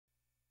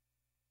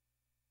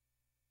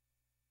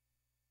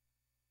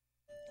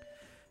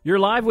You're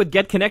live with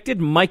Get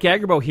Connected. Mike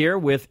Agerbo here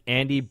with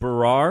Andy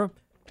Barrar.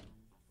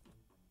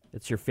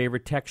 It's your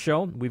favorite tech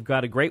show. We've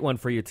got a great one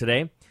for you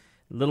today. A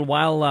little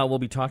while, we'll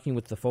be talking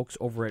with the folks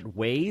over at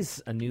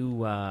Waze, a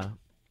new,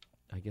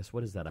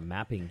 what is that, a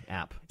mapping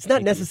app? It's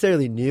not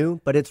necessarily new,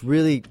 but it's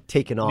really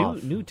taken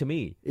off. New to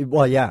me.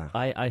 Well, yeah.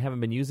 I haven't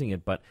been using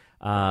it, but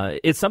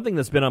it's something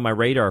that's been on my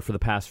radar for the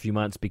past few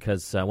months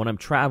because when I'm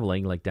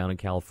traveling, like down in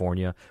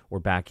California or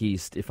back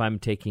east, if I'm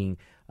taking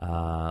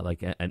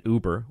an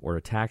Uber or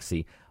a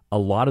taxi, a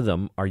lot of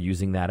them are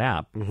using that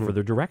app for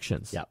their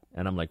directions. Yep.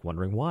 And I'm like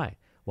wondering why.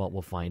 Well,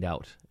 we'll find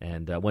out.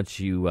 And once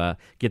you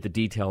get the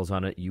details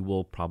on it, you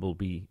will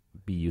probably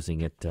be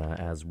using it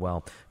as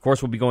well. Of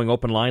course, we'll be going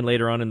open line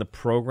later on in the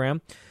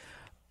program.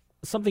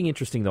 Something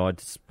interesting, though, I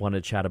just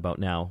wanted to chat about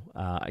now.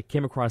 I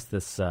came across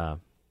this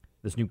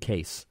new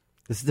case.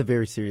 This is a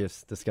very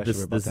serious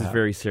discussion. This is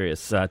very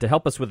serious. To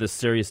help us with this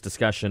serious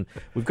discussion,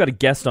 we've got a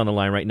guest on the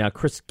line right now,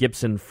 Chris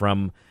Gibson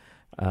from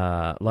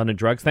London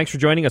Drugs. Thanks for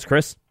joining us,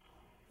 Chris.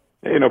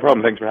 Hey, no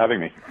problem. Thanks for having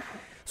me.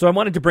 So I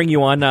wanted to bring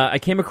you on. I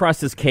came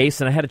across this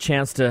case, and I had a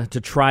chance to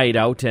try it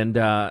out, and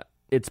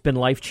it's been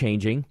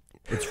life-changing.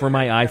 It's for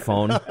my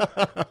iPhone.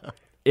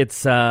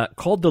 It's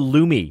called the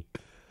Lumi.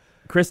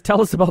 Chris, tell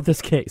us about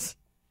this case.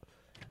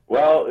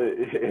 Well,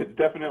 it's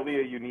definitely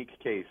a unique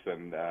case,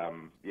 and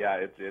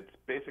it's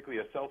basically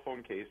a cell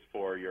phone case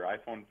for your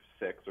iPhone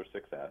 6 or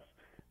 6S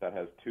that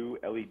has two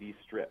LED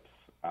strips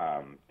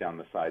down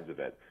the sides of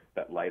it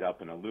that light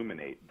up and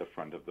illuminate the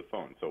front of the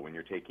phone. So when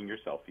you're taking your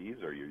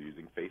selfies or you're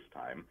using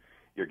FaceTime,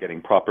 you're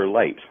getting proper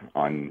light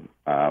on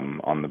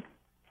the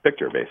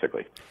picture,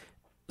 basically.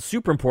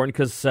 Super important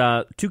because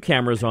two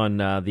cameras on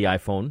the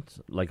iPhone,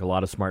 like a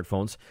lot of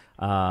smartphones.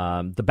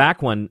 The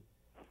back one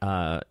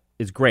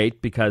is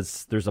great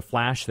because there's a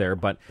flash there,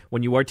 but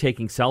when you are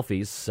taking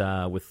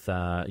selfies with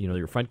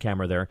your front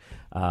camera there,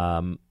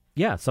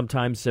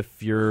 sometimes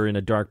if you're in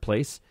a dark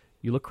place,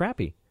 you look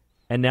crappy.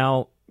 And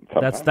now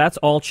that's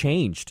all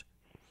changed.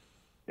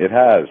 It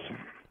has.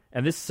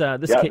 And this case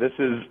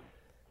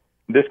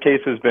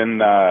has been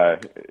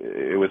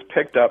it was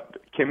picked up.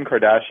 Kim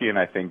Kardashian,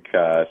 I think,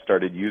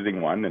 started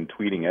using one and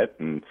tweeting it,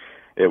 and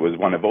it was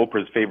one of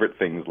Oprah's favorite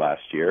things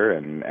last year,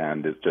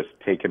 and it's just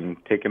taken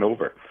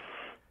over.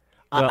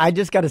 Well, I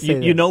just got to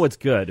say you know it's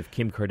good if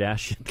Kim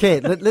Kardashian. Okay,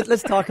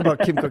 let's talk about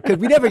Kim Kardashian, because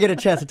we never get a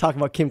chance to talk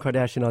about Kim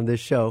Kardashian on this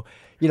show.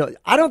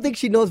 I don't think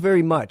she knows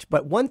very much,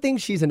 but one thing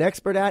she's an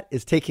expert at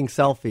is taking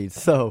selfies.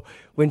 So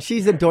when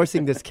she's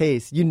endorsing this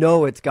case,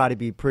 it's got to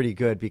be pretty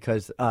good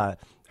because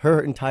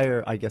her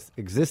entire,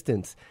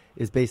 existence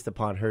is based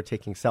upon her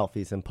taking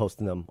selfies and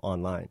posting them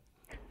online.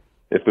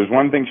 If there's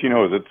one thing she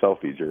knows, it's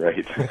selfies. You're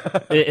right.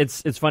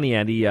 It's funny,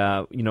 Andy.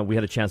 We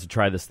had a chance to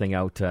try this thing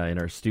out in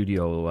our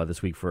studio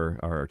this week for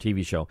our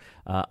TV show.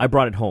 I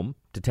brought it home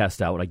to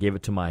test out. I gave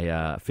it to my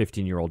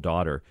 15-year-old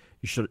daughter.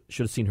 You should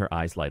have seen her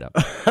eyes light up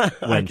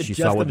when she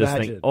saw what this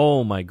thing.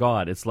 Oh my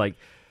God! It's like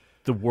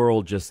the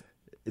world just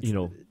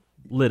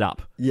lit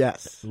up.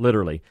 Yes,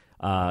 literally.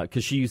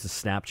 Because she uses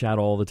Snapchat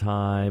all the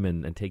time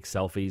and takes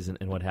selfies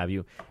and what have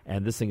you.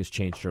 And this thing has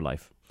changed her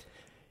life.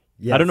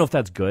 Yes. I don't know if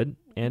that's good,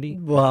 Andy.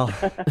 Well,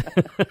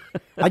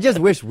 I just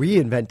wish we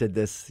invented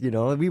this.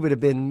 We would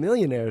have been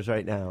millionaires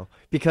right now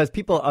because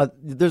people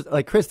there's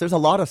Chris. There's a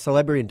lot of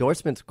celebrity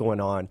endorsements going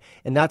on,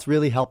 and that's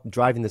really helped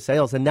driving the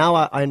sales. And now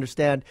I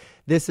understand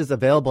this is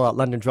available at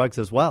London Drugs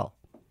as well.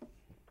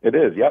 It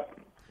is. Yep.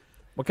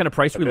 What kind of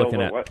price are we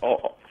looking at? It's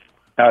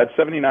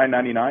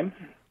 $79.99.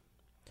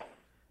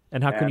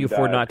 And how can you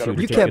afford not to?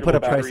 You can't put a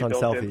price on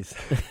selfies.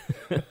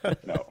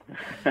 No.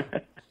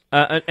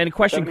 And a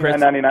question, Chris.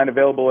 $79.99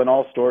 available in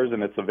all stores,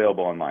 and it's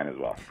available online as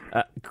well.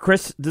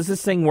 Chris, does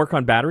this thing work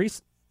on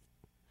batteries?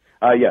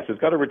 Yes, it's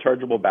got a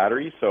rechargeable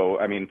battery. So,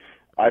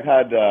 I've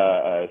had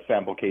a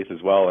sample case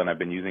as well, and I've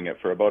been using it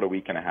for about a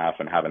week and a half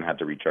and haven't had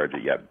to recharge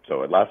it yet.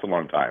 So it lasts a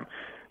long time.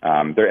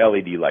 They're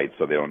LED lights,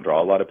 so they don't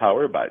draw a lot of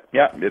power. But,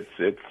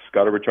 it's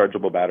got a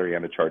rechargeable battery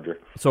and a charger.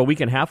 So a week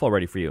and a half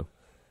already for you.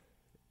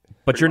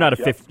 But you're not a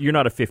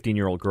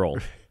 15-year-old girl.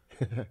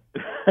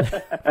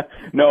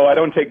 No, I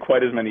don't take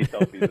quite as many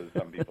selfies as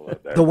some people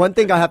out there. The one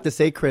thing I have to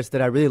say, Chris,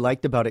 that I really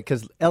liked about it,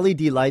 because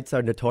LED lights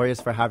are notorious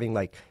for having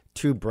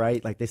too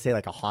bright, like they say,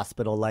 like a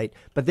hospital light.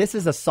 But this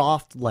is a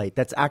soft light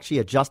that's actually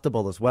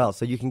adjustable as well,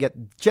 so you can get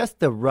just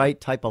the right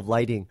type of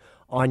lighting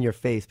on your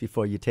face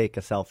before you take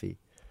a selfie.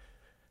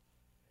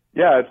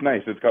 Yeah, it's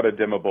nice. It's got a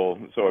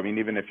dimmable, so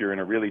even if you're in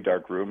a really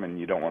dark room and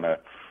you don't want to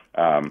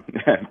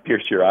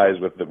pierce your eyes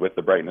with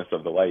the brightness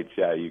of the lights,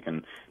 you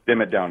can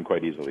dim it down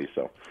quite easily.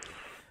 So,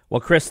 well,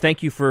 Chris,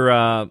 thank you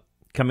for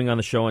coming on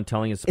the show and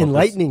telling us about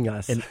enlightening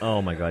us.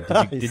 Oh my God,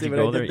 did you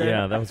go there?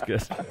 Yeah, that was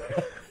good.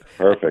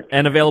 Perfect.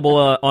 And available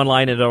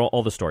online at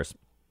all the stores.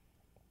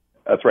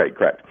 That's right,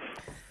 correct.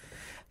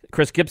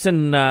 Chris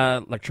Gibson,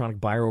 electronic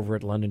buyer over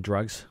at London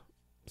Drugs.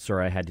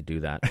 Sorry, I had to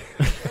do that.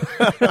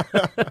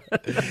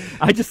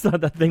 I just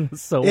thought that thing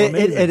was so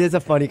amazing. It is a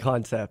funny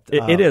concept.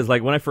 It is.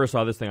 Like, when I first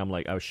saw this thing,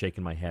 I was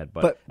shaking my head.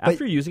 But But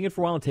after using it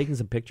for a while and taking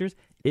some pictures,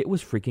 it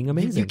was freaking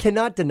amazing. You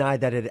cannot deny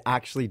that it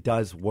actually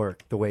does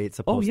work the way it's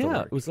supposed to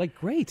work. It was like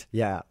great.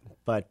 Yeah,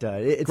 but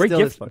it's Great still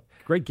gift. is fun.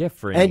 Great gift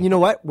for And you know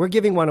what? We're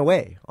giving one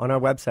away on our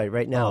website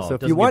right now. Oh, so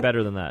it if you doesn't want get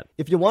better than that.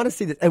 if you want to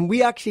see this, and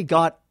we actually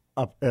got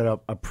an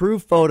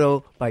approved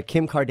photo by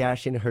Kim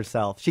Kardashian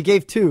herself. She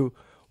gave two.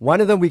 One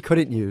of them we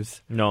couldn't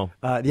use. No.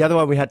 The other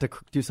one we had to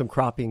do some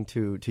cropping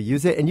to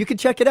use it. And you can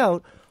check it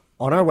out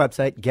on our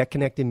website,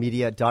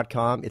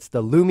 getconnectedmedia.com. It's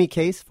the Lumi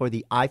case for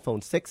the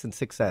iPhone 6 and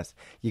 6S.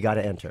 You got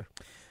to enter.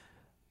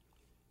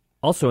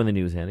 Also in the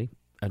news, Andy.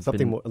 A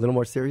little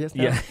more serious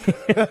now?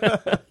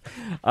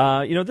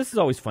 Yeah. This is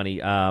always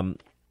funny. I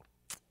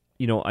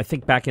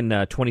think back in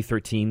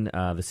 2013, the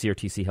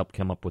CRTC helped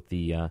come up with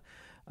the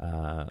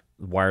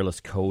wireless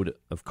code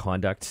of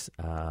conduct.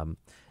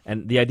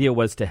 And the idea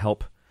was to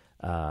help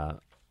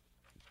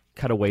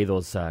cut away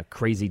those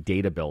crazy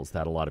data bills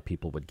that a lot of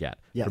people would get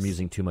from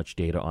using too much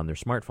data on their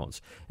smartphones.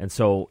 And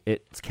so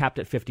it's capped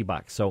at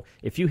 $50. So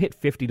if you hit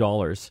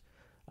 $50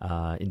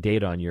 in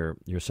data on your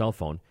cell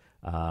phone,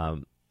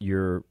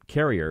 your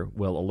carrier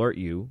will alert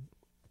you,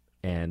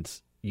 and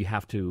you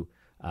have to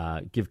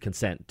give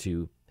consent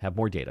to have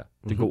more data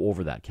to go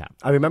over that cap.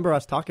 I remember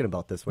us talking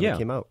about this when it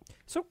came out.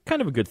 So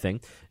kind of a good thing.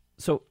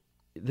 So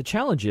the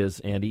challenge is,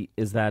 Andy,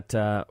 is that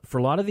for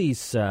a lot of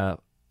these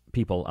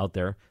people out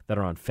there that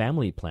are on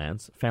family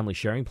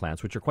sharing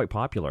plans, which are quite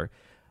popular,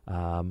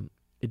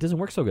 it doesn't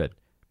work so good,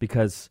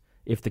 because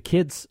if the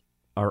kids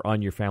are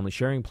on your family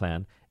sharing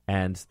plan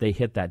and they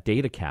hit that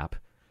data cap,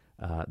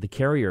 the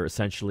carrier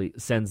essentially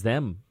sends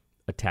them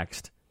a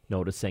text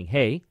notice saying,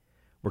 hey,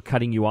 we're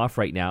cutting you off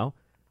right now.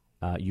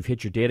 You've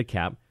hit your data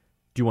cap.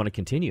 Do you want to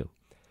continue?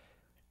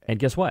 And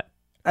guess what?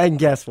 And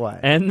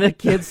the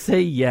kids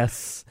say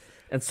yes.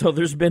 And so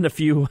there's been a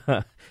few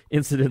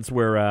incidents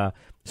where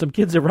some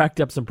kids have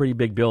racked up some pretty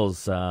big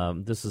bills.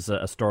 This is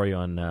a story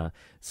on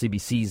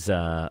CBC's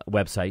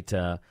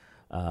website.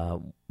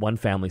 One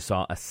family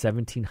saw a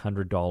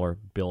 $1,700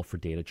 bill for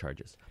data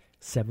charges.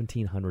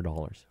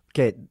 $1,700.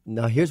 Okay,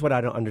 now here's what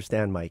I don't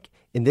understand, Mike.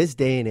 In this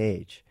day and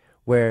age,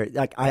 where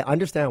I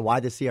understand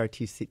why the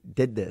CRTC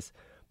did this,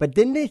 but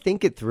didn't they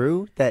think it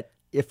through that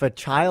if a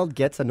child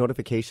gets a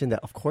notification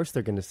that, of course,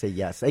 they're going to say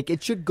yes.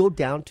 It should go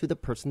down to the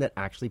person that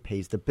actually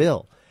pays the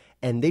bill.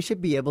 And they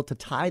should be able to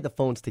tie the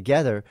phones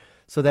together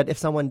so that if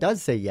someone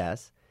does say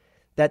yes,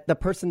 that the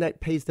person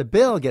that pays the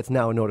bill gets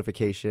now a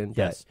notification.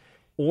 Yes.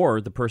 Or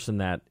the person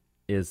that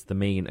is the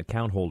main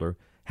account holder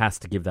has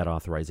to give that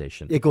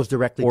authorization. It goes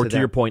directly to them. Or to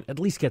your point, at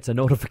least gets a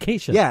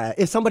notification. Yeah.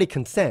 If somebody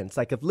consents,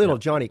 like if little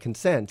Johnny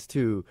consents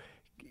to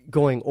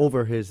going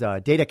over his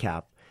data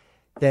cap,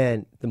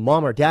 then the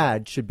mom or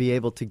dad should be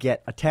able to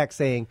get a text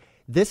saying,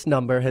 this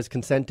number has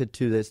consented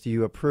to this. Do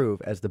you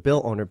approve as the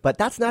bill owner? But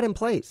that's not in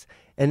place.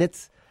 And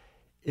it's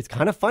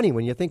kind of funny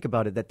when you think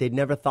about it that they'd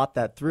never thought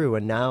that through.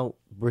 And now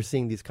we're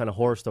seeing these kind of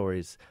horror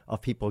stories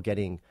of people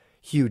getting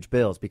huge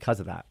bills because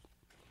of that.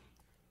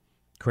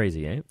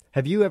 Crazy, eh?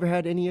 Have you ever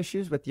had any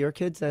issues with your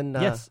kids? And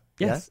Yes.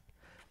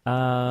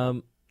 Yeah,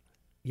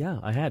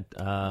 I had.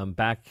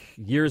 Back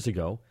years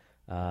ago,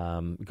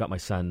 got my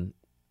son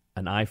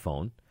an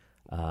iPhone.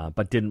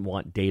 But didn't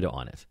want data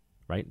on it,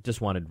 right?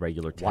 Just wanted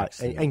regular text.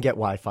 And get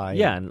Wi-Fi.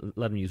 Yeah, and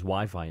let him use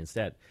Wi-Fi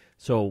instead.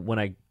 So when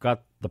I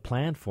got the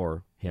plan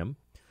for him,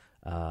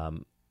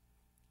 and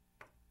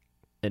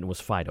it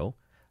was Fido,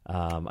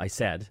 I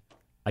said,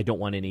 I don't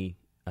want any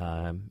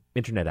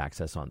internet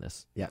access on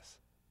this. Yes.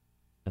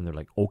 And they're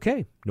like,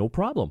 okay, no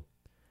problem.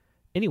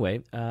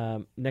 Anyway,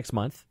 next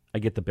month, I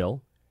get the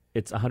bill.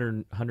 It's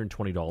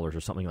 $120 or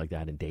something like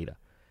that in data.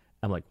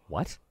 I'm like,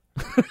 what?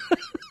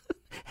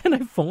 And I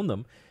phoned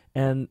them.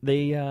 And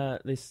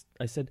I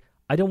said,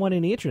 I don't want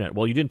any internet.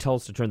 Well, you didn't tell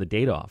us to turn the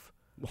data off.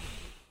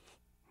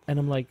 And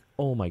I'm like,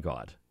 oh my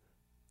God.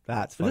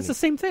 That's funny. That's the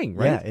same thing,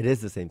 right? Yeah, it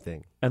is the same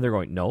thing. And they're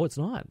going, no, it's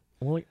not.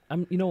 Well, like,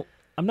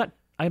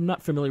 I'm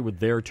not familiar with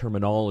their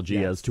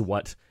terminology as to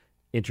what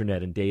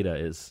internet and data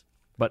is.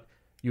 But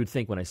you would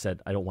think when I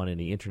said I don't want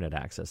any internet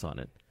access on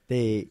it,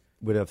 they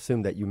would have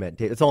assumed that you meant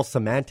data. It's all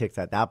semantics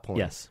at that point.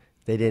 Yes.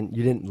 You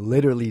didn't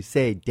literally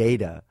say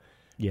data.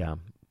 Yeah.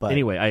 But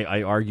anyway,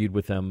 I argued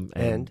with them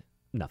and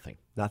nothing.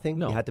 Nothing?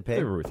 No. You had to pay?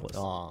 They were ruthless.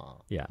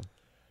 Aww. Yeah.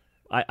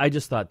 I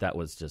just thought that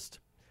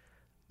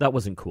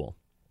wasn't cool.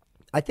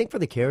 I think for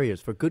the carriers,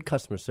 for good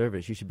customer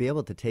service, you should be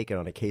able to take it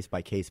on a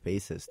case-by-case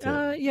basis,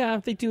 too. Yeah,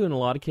 they do in a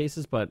lot of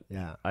cases, but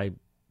yeah. I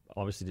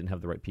obviously didn't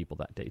have the right people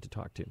that day to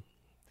talk to.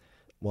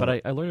 Well,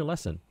 but I learned a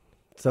lesson.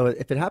 So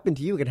if it happened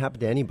to you, it can happen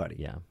to anybody.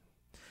 Yeah.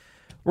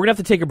 We're going to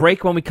have to take a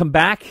break. When we come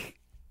back,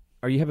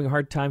 are you having a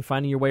hard time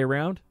finding your way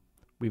around?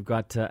 We've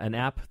got an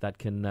app that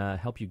can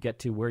help you get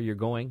to where you're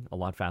going a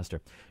lot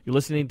faster. You're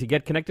listening to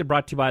Get Connected,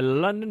 brought to you by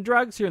London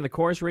Drugs here in the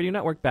Chorus Radio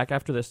Network. Back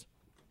after this.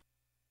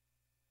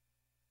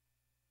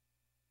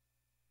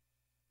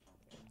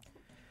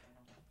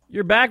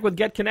 You're back with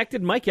Get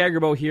Connected. Mike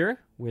Agerbo here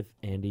with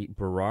Andy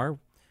Barrar.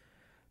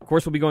 Of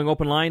course, we'll be going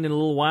open line in a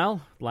little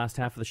while, last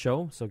half of the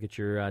show, so get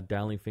your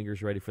dialing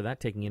fingers ready for that,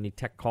 taking any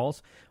tech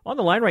calls. On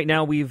the line right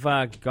now, we've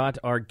got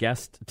our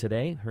guest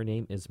today. Her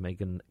name is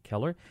Megan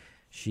Keller.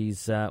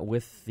 She's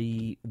with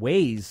the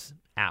Waze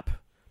app.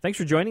 Thanks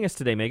for joining us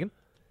today, Megan.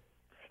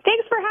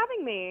 Thanks for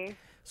having me.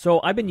 So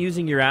I've been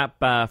using your app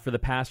for the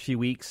past few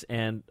weeks,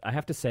 and I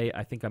have to say,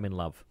 I think I'm in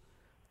love.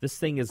 This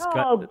thing is...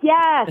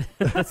 Yes!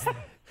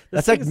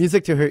 That's like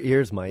music to her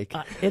ears, Mike.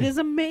 It is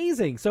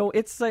amazing. So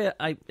it's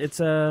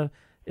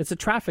a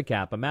traffic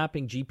app, a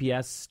mapping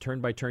GPS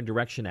turn-by-turn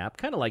direction app,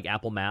 kind of like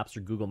Apple Maps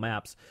or Google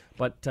Maps,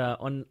 but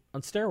on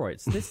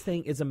steroids. This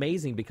thing is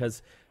amazing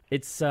because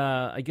it's,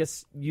 I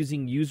guess,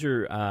 using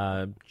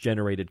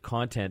user-generated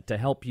content to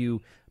help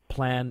you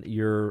plan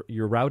your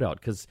route out,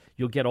 because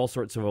you'll get all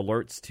sorts of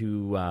alerts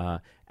to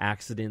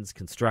accidents,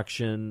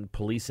 construction,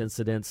 police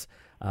incidents.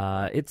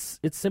 It's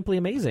simply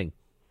amazing.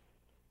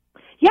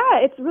 Yeah,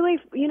 it's really,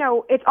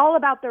 it's all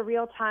about the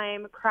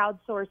real-time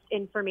crowdsourced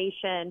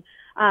information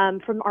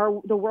from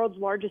the world's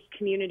largest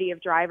community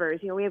of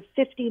drivers. We have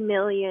 50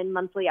 million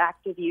monthly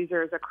active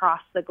users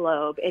across the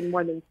globe in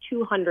more than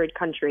 200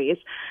 countries.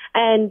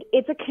 And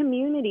it's a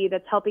community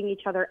that's helping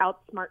each other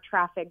outsmart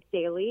traffic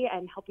daily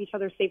and help each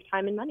other save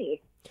time and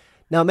money.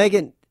 Now,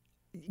 Megan,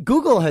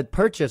 Google had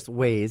purchased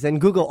Waze,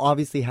 and Google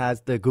obviously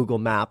has the Google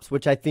Maps,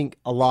 which I think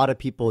a lot of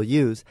people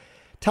use.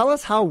 Tell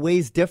us how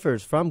Waze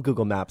differs from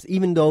Google Maps,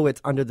 even though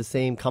it's under the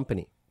same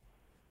company.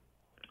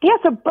 Yeah,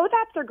 so both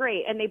apps are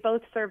great, and they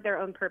both serve their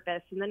own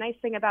purpose. And the nice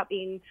thing about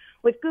being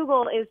with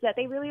Google is that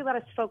they really let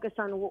us focus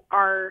on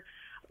our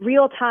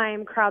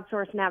real-time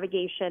crowdsourced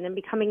navigation and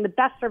becoming the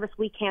best service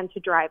we can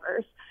to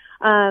drivers.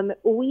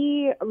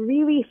 We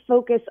really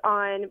focus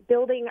on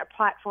building a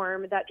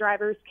platform that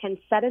drivers can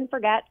set and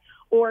forget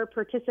or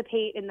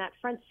participate in that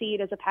front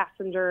seat as a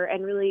passenger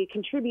and really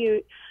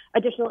contribute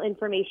additional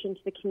information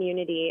to the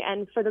community.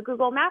 And for the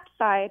Google Maps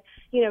side,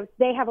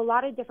 they have a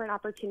lot of different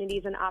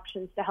opportunities and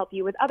options to help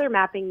you with other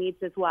mapping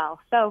needs as well.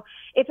 So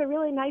it's a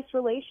really nice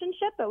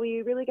relationship, but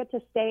we really get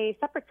to stay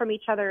separate from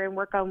each other and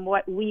work on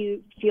what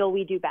we feel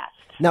we do best.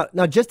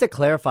 Now just to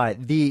clarify,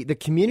 the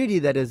community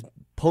that is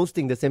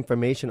posting this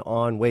information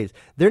on Waze,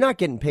 they're not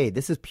getting paid.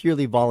 This is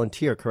purely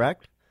volunteer,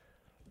 correct?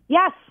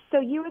 Yes.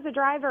 So you as a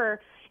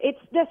driver, it's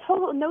this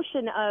whole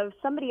notion of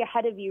somebody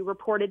ahead of you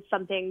reported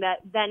something that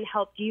then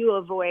helped you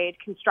avoid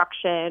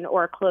construction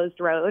or a closed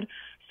road.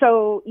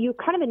 So you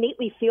kind of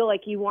innately feel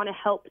like you want to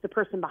help the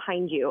person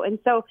behind you. And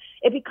so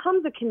it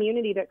becomes a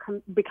community that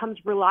becomes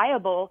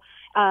reliable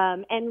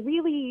and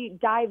really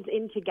dives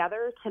in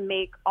together to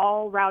make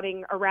all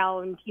routing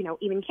around,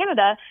 even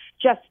Canada,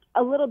 just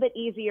a little bit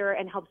easier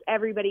and helps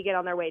everybody get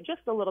on their way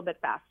just a little bit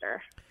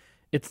faster.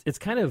 It's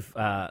kind of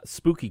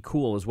spooky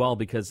cool as well,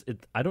 because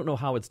I don't know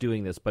how it's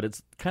doing this, but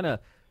it's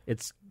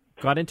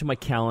got into my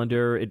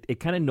calendar. It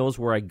kind of knows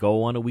where I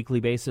go on a weekly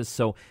basis.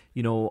 So,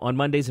 on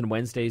Mondays and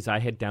Wednesdays, I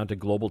head down to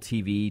Global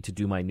TV to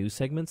do my news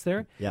segments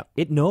there. Yeah.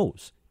 It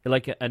knows.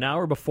 Like an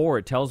hour before,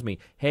 it tells me,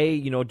 hey,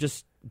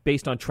 just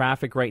based on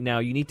traffic right now,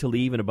 you need to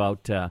leave in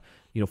about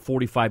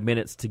 45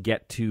 minutes to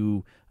get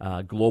to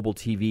Global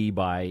TV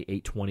by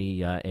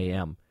 8:20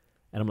 a.m.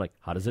 And I'm like,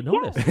 how does it know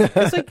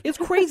this? It's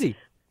crazy.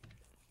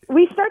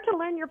 We start to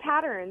learn your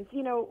patterns.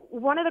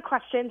 One of the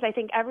questions I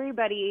think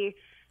everybody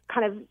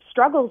kind of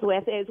struggles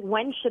with is,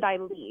 when should I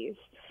leave?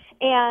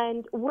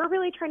 And we're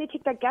really trying to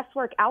take that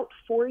guesswork out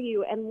for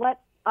you and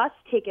let us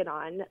take it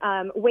on.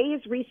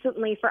 Waze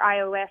recently for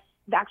iOS,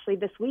 actually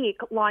this week,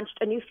 launched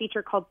a new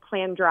feature called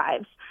Planned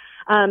Drives.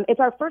 It's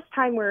our first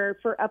time where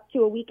for up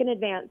to a week in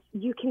advance,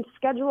 you can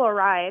schedule a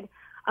ride,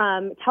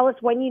 tell us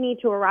when you need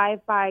to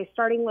arrive by,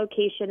 starting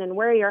location and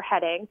where you're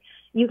heading.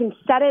 You can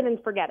set it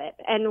and forget it.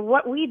 And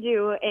what we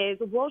do is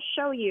we'll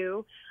show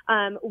you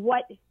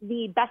what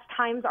the best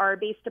times are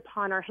based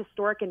upon our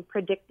historic and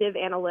predictive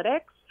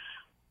analytics.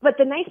 But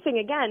the nice thing,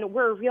 again,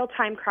 we're a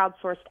real-time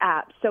crowdsourced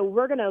app. So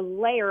we're going to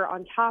layer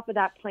on top of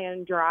that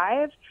planned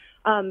drive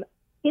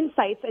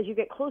insights as you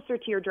get closer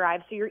to your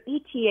drive. So your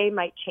ETA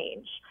might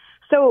change.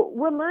 So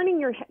we're learning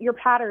your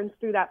patterns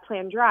through that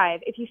planned drive.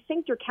 If you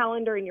sync your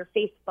calendar and your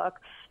Facebook,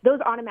 those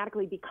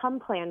automatically become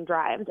planned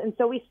drives. And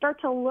so we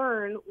start to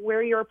learn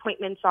where your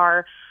appointments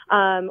are,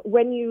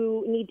 when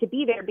you need to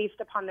be there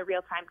based upon the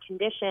real-time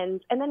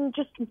conditions. And then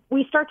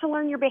we start to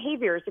learn your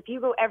behaviors. If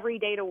you go every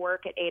day to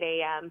work at 8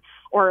 a.m.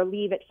 or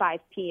leave at 5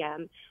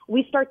 p.m.,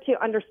 we start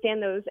to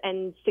understand those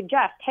and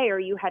suggest, hey, are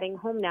you heading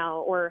home now?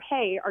 Or,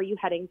 hey, are you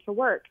heading to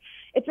work?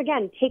 It's,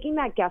 again, taking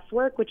that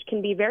guesswork, which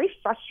can be very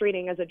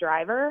frustrating as a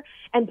driver,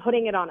 and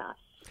putting it on us.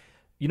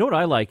 You know what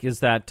I like is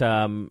that,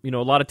 a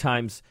lot of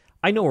times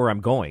I know where I'm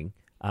going,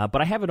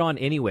 but I have it on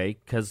anyway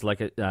because,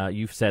 like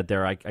you've said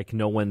there, I can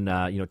know when,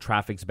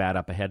 traffic's bad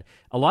up ahead.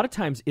 A lot of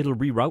times it'll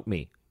reroute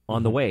me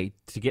on the way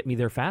to get me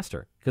there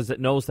faster because it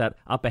knows that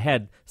up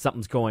ahead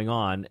something's going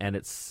on and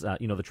it's,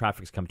 the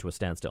traffic's come to a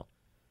standstill.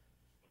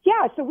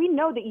 Yeah, so we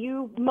know that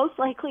you most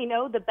likely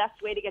know the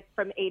best way to get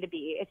from A to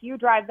B. If you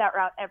drive that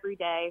route every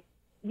day,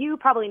 you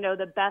probably know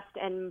the best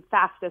and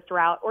fastest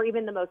route or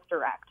even the most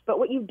direct. But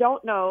what you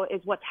don't know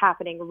is what's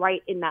happening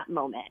right in that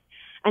moment.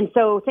 And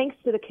so thanks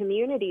to the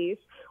communities,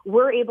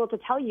 we're able to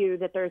tell you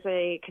that there's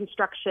a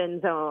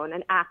construction zone,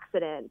 an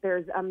accident,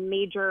 there's a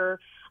major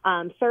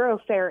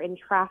thoroughfare in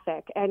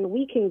traffic, and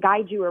we can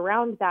guide you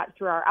around that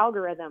through our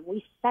algorithm.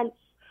 We sense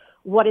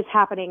what is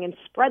happening and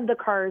spread the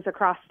cars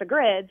across the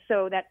grid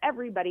so that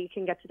everybody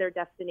can get to their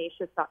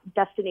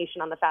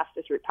destination on the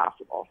fastest route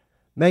possible.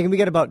 Megan, we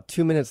got about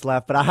 2 minutes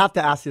left, but I have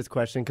to ask this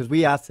question because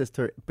we ask this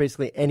to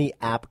basically any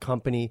app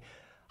company.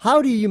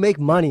 How do you make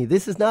money?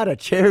 This is not a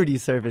charity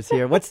service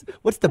here. What's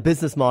the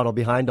business model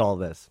behind all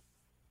this?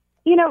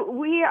 You know,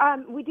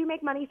 we do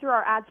make money through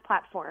our ads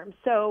platform.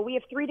 So we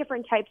have 3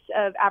 different types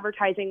of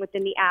advertising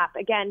within the app.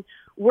 Again,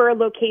 we're a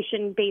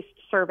location-based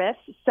service.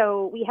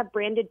 So we have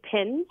branded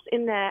pins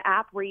in the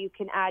app where you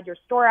can add your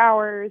store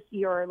hours,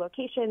 your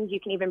locations. You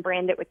can even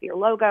brand it with your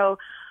logo.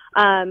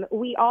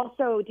 We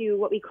also do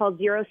what we call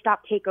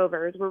zero-stop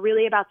takeovers. We're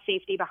really about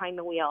safety behind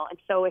the wheel. And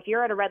so if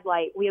you're at a red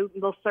light, we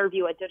will serve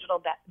you a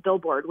digital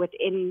billboard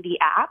within the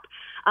app.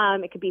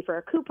 It could be for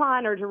a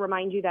coupon or to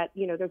remind you that,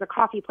 you know, there's a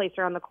coffee place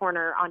around the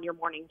corner on your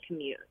morning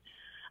commute.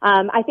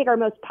 I think our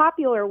most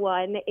popular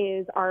one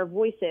is our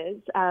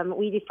voices.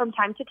 We, from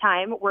time to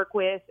time, work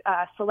with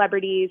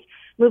celebrities,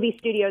 movie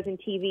studios, and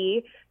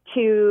TV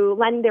to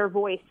lend their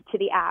voice to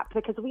the app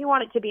because we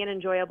want it to be an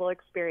enjoyable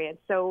experience.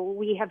 So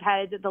we have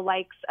had the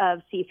likes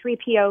of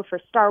C-3PO for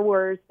Star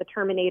Wars, The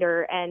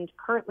Terminator, and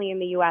currently in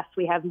the U.S.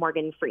 we have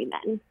Morgan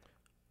Freeman.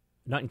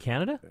 Not in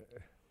Canada?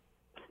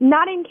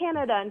 Not in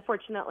Canada,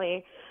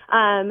 unfortunately.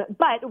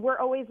 But we're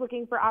always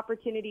looking for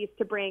opportunities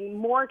to bring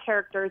more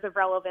characters of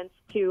relevance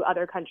to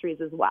other countries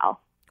as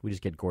well. We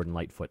just get Gordon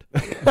Lightfoot.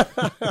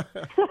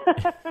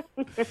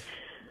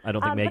 I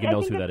don't think Megan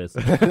knows who that is.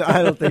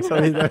 I don't think so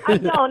either. I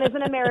don't, as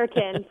an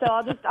American, so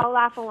I'll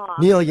laugh along.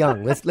 Neil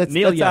Young. Let's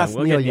Neil Young. ask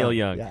We'll Neil get Young. Neil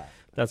Young. Yeah.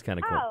 That's kind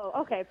of cool.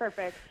 Oh, okay,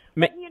 perfect.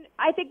 But, you know,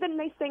 I think the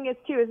nice thing is,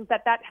 too, is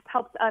that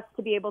helps us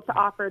to be able to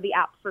offer the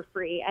app for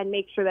free and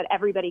make sure that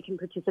everybody can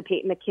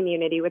participate in the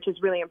community, which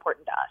is really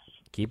important to us.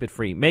 Keep it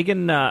free.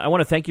 Megan, I want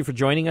to thank you for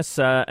joining us.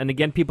 And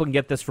again, people can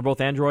get this for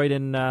both Android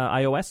and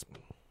iOS?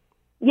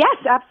 Yes,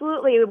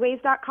 absolutely.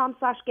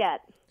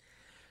 Waze.com/get.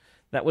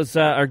 That was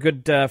our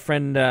good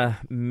friend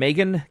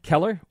Megan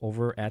Keller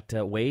over at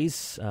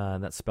Waze.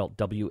 That's spelled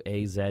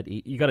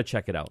W-A-Z-E. You got to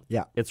check it out.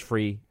 Yeah. It's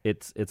free.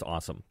 It's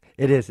awesome.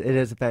 It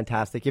is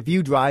fantastic. If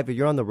you drive or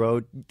you're on the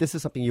road, this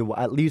is something you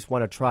at least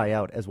want to try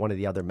out as one of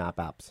the other map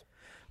apps.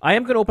 I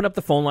am going to open up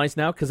the phone lines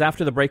now because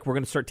after the break, we're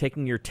going to start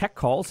taking your tech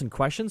calls and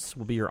questions.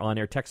 We'll be your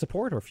on-air tech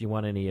support, or if you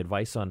want any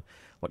advice on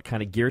what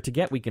kind of gear to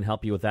get, we can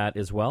help you with that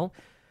as well.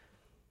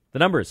 The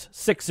number is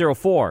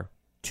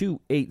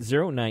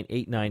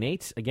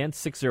 604-280-9898. Again,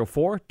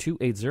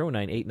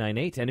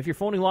 604-280-9898. And if you're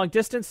phoning long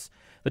distance,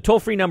 the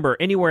toll-free number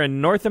anywhere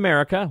in North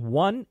America,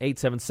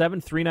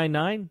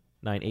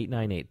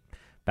 1-877-399-9898.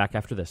 Back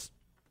after this.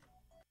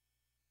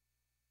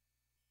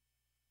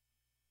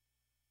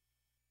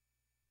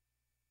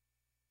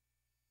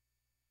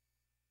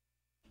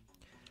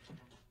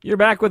 You're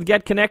back with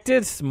Get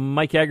Connected.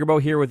 Mike Agerbo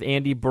here with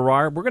Andy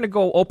Barrar. We're going to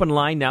go open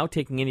line now,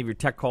 taking any of your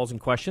tech calls and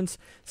questions.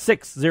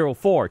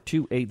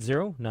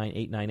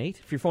 604-280-9898.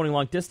 If you're phoning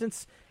long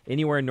distance,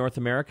 anywhere in North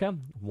America,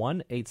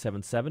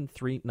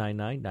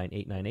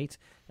 1-877-399-9898.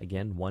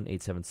 Again,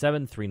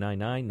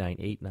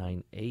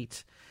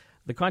 1-877-399-9898.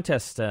 The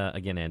contest,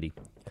 again, Andy.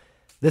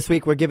 This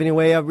week we're giving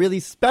away a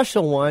really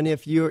special one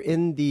if you're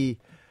in the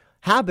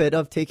habit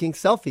of taking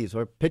selfies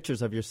or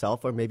pictures of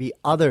yourself or maybe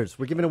others.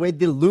 We're giving away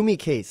the Lumi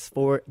case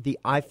for the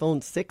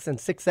iPhone 6 and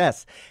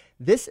 6S.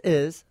 This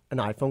is an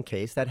iPhone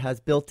case that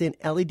has built-in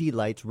LED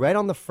lights right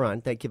on the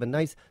front that give a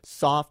nice,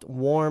 soft,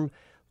 warm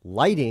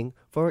lighting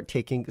for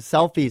taking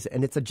selfies.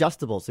 And it's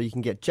adjustable, so you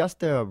can get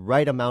just the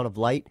right amount of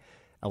light.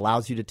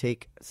 Allows you to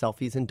take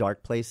selfies in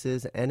dark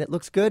places, and it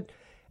looks good.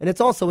 And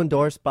it's also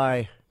endorsed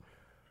by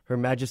Her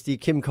Majesty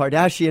Kim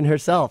Kardashian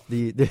herself,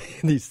 the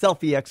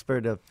selfie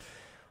expert of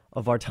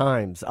our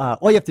times.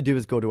 All you have to do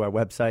is go to our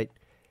website,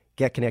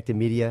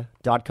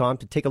 getconnectedmedia.com,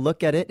 to take a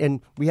look at it.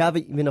 And we have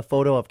even a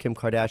photo of Kim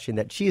Kardashian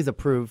that she has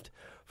approved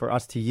for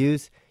us to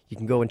use. You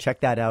can go and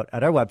check that out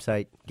at our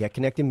website,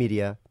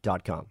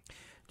 getconnectedmedia.com.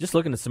 Just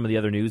looking at some of the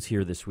other news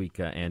here this week,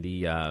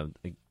 Andy, a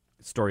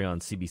story on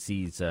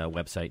CBC's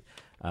website.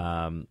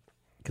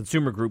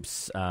 Consumer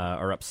groups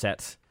are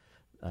upset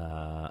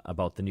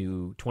about the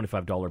new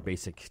 $25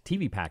 basic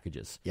TV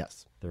packages.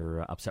 Yes.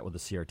 They're upset with the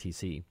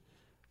CRTC.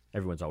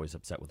 Everyone's always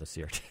upset with the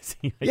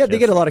CRTC. Yeah, they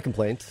get a lot of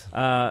complaints.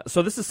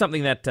 So this is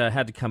something that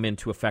had to come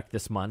into effect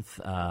this month.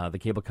 The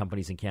cable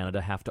companies in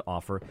Canada have to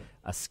offer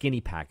a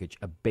skinny package,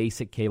 a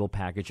basic cable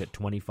package at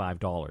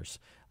 $25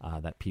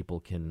 that people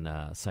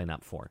can sign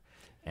up for.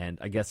 And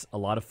I guess a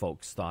lot of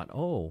folks thought,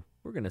 oh,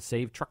 we're going to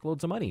save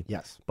truckloads of money.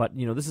 Yes. But,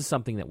 this is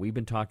something that we've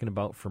been talking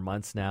about for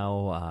months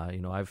now.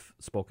 I've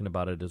spoken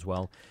about it as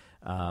well.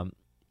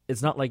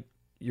 It's not like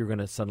you're going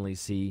to suddenly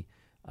see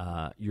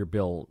your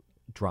bill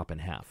drop in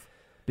half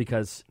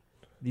because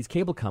these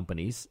cable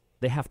companies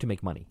they have to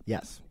make money.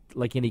 Yes.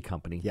 Like any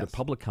company, Yes. they're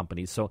public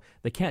companies, so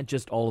they can't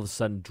just all of a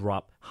sudden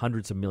drop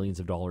hundreds of millions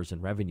of dollars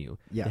in revenue.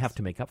 Yes. They have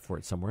to make up for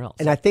it somewhere else.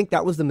 And I think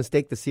that was the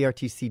mistake the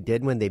CRTC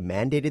did when they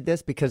mandated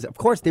this, because, of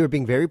course, they were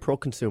being very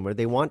pro-consumer.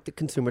 They want the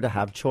consumer to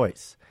have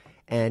choice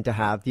and to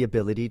have the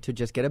ability to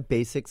just get a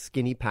basic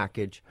skinny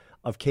package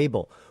of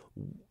cable.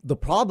 The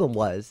problem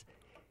was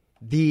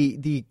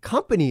the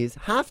companies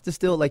have to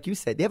still, like you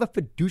said, they have a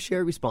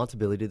fiduciary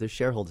responsibility to their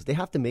shareholders. They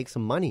have to make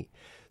some money.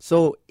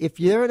 So if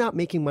you're not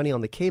making money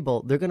on the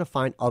cable, they're going to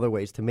find other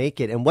ways to make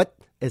it. And what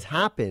has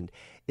happened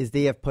is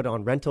they have put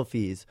on rental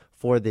fees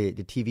for the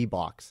TV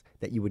box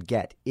that you would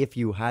get if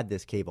you had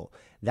this cable.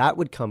 That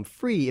would come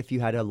free if you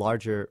had a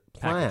larger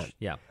plan. Package,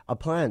 yeah. A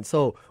plan.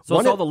 So it's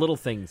all the little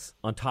things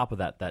on top of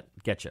that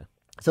get you.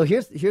 So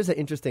here's an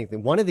interesting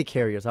thing. One of the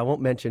carriers, I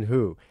won't mention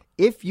who,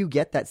 if you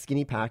get that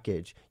skinny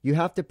package, you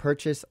have to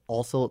purchase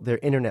also their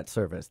internet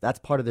service. That's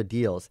part of their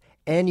deals.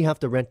 And you have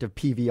to rent a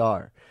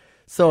PVR.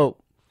 So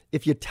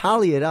if you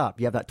tally it up,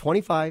 you have that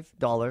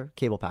 $25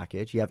 cable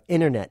package. You have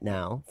internet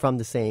now from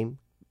the same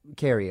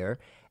carrier.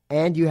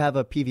 And you have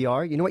a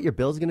PVR. You know what your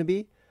bill's going to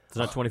be? It's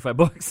not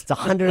 $25. It's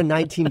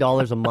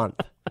 $119 a month.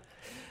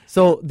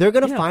 So they're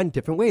going to find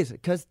different ways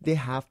because they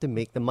have to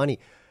make the money.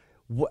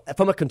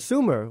 From a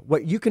consumer,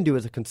 what you can do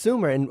as a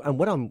consumer, and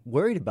what I'm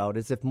worried about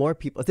is if more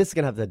people, if this is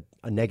going to have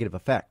a negative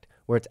effect,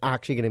 where it's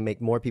actually going to make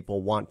more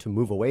people want to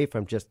move away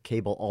from just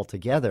cable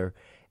altogether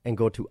and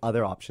go to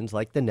other options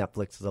like the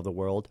Netflixes of the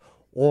world,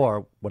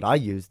 or what I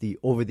use, the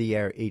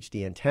over-the-air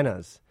HD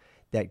antennas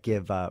that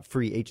give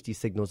free HD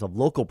signals of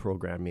local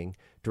programming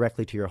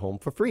directly to your home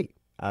for free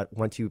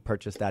once you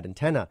purchase that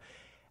antenna.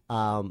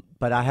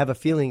 But I have a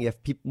feeling if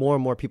more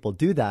and more people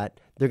do that,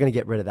 they're going to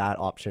get rid of that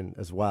option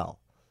as well.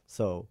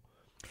 So...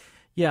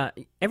 yeah,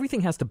 everything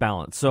has to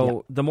balance.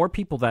 So the more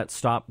people that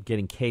stop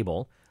getting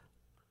cable,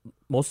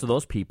 most of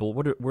those people,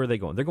 where are they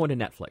going? They're going to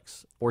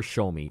Netflix or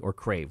Show Me or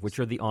Crave, which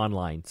are the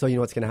online. So you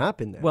know what's going to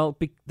happen then? Well,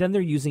 then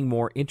they're using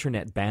more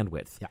internet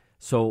bandwidth. Yeah.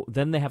 So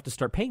then they have to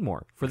start paying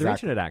more for their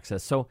internet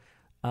access. So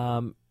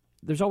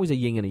there's always a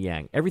yin and a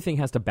yang. Everything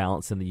has to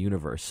balance in the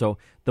universe. So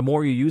the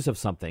more you use of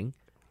something,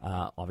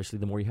 obviously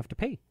the more you have to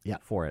pay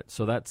for it.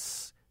 So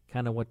that's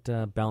kind of what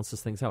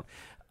balances things out.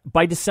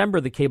 By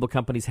December, the cable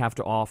companies have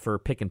to offer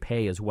pick and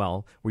pay as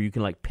well, where you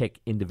can pick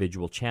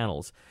individual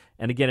channels.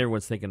 And again,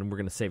 everyone's thinking we're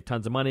going to save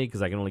tons of money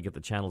because I can only get the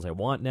channels I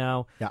want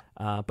now. Yeah.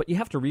 But you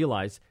have to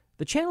realize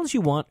the channels you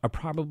want are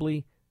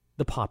probably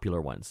the popular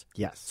ones.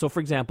 Yes. So,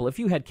 for example, if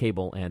you had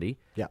cable, Andy,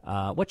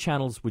 what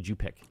channels would you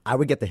pick? I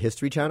would get the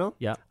History Channel.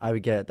 Yeah. I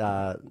would get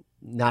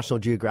National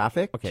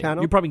Geographic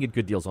channel. You probably get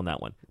good deals on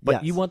that one. But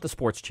Yes. you want the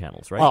sports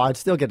channels, right? Oh, I'd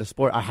still get a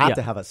sport. I have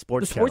to have a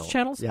sports The channel. sports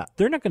channels, Yeah.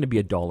 they're not going to be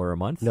 $1 a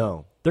month.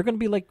 No. They're going to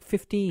be like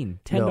 $15,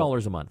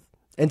 $10 a month.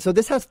 And so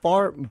this has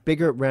far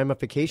bigger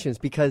ramifications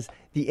because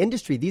the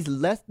industry, these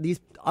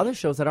other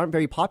shows that aren't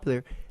very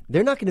popular,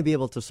 they're not going to be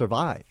able to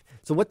survive.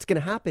 So what's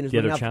going to happen is The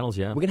we're other going channels,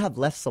 we're going to have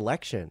less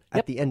selection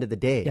at the end of the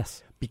day.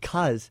 Yes.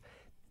 Because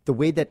the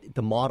way that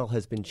the model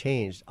has been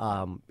changed,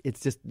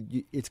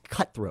 it's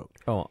cutthroat.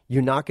 Oh.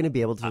 You're not going to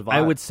be able to survive.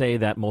 I would say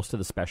that most of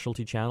the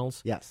specialty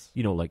channels, Yes.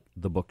 Like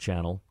the book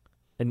channel,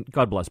 and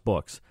God bless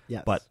books,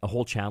 Yes. but a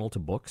whole channel to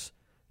books,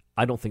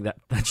 I don't think that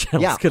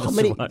channel is going to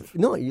survive.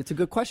 No, it's a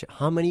good question.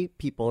 How many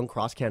people in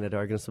cross Canada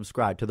are going to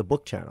subscribe to the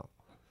book channel?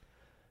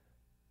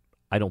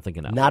 I don't think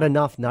enough. Not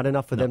enough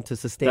for them to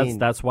sustain.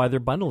 That's why they're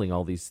bundling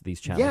all these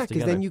channels Yeah, because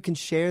together. then you can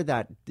share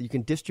that. You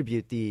can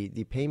distribute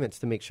the payments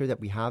to make sure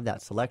that we have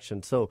that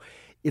selection. So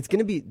it's going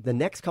to be the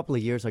next couple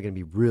of years are going to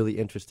be really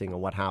interesting on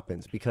what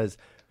happens because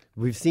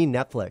we've seen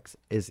Netflix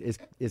is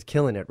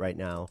killing it right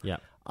now. Yeah.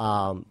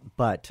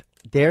 But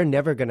they're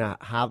never going to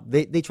have.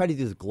 They try to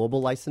do these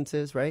global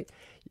licenses, right?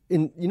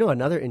 And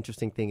another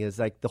interesting thing is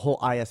like the whole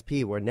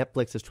ISP where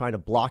Netflix is trying to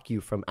block you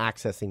from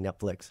accessing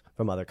Netflix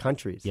from other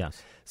countries. Yes.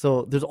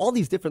 So there's all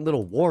these different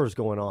little wars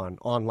going on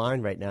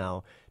online right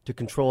now to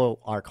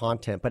control our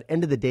content. But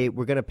end of the day,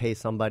 we're going to pay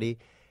somebody,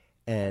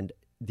 and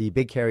the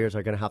big carriers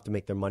are going to have to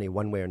make their money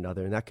one way or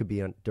another, and that could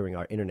be during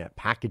our internet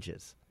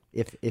packages,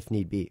 if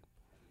need be.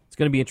 It's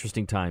going to be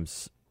interesting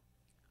times.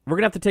 We're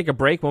going to have to take a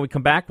break. When we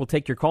come back, we'll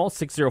take your call,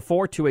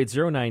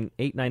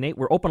 604-280-9898.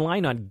 We're open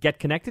line on Get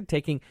Connected,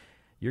 taking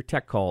your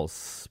tech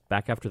calls.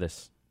 Back after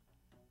this.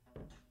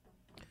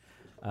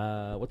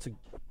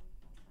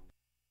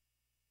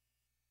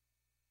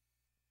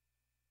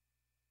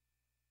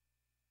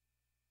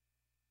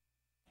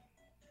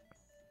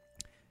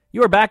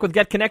 You are back with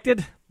Get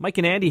Connected. Mike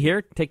and Andy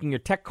here, taking your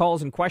tech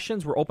calls and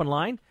questions. We're open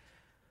line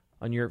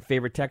on your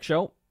favorite tech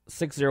show.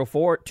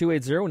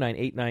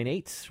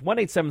 604-280-9898.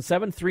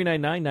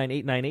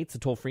 1-877-399-9898 is a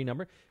toll-free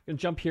number. We're going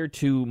to jump here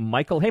to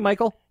Michael. Hey,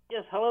 Michael.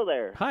 Yes, hello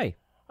there. Hi.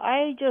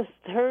 I just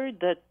heard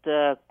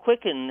that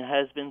Quicken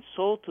has been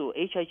sold to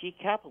HIG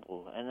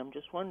Capital, and I'm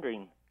just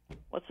wondering,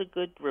 what's a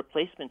good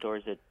replacement, or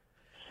is it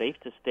safe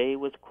to stay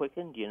with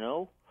Quicken? Do you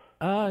know?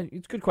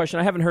 It's a good question.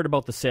 I haven't heard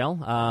about the sale.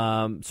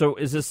 So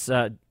is this,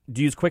 do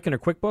you use Quicken or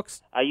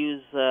QuickBooks? I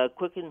use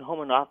Quicken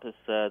Home and Office,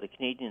 the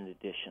Canadian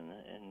edition,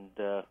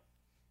 and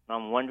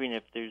I'm wondering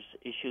if there's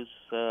issues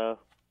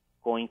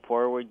going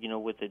forward,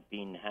 with it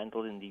being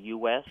handled in the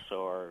U.S.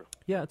 or...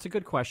 Yeah, it's a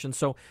good question.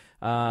 So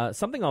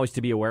something always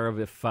to be aware of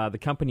if the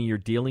company you're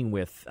dealing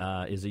with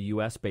is a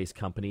U.S.-based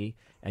company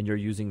and you're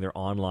using their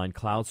online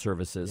cloud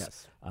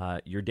services,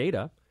 your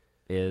data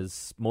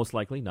is most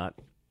likely not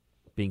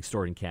being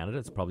stored in Canada.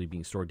 It's probably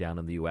being stored down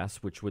in the U.S.,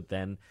 which would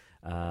then,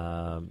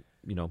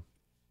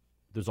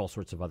 there's all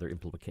sorts of other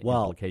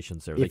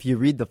implications there. If you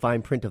read the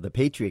fine print of the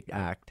Patriot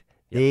Act,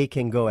 they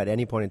can go at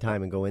any point in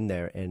time and go in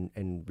there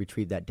and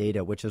retrieve that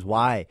data, which is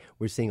why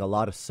we're seeing a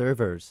lot of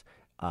servers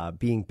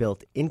being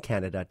built in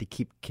Canada to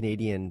keep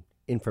Canadian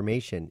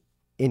information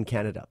in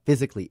Canada,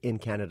 physically in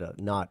Canada,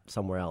 not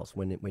somewhere else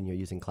when you're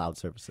using cloud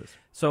services.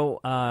 So,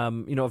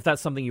 if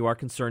that's something you are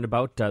concerned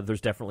about, there's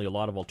definitely a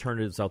lot of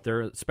alternatives out there,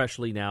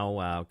 especially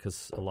now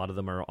because a lot of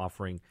them are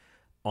offering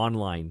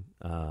online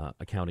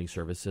accounting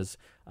services.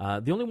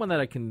 The only one that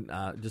I can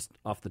just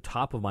off the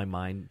top of my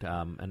mind,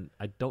 and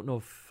I don't know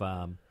if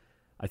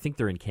I think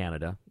they're in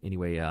Canada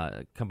anyway,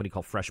 a company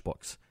called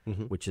FreshBooks,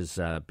 which is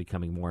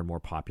becoming more and more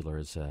popular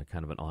as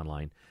kind of an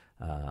online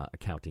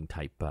accounting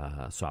type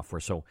software.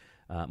 So,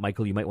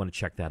 Michael, you might want to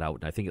check that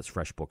out. I think it's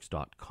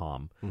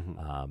freshbooks.com.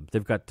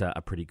 They've got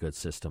a pretty good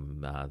system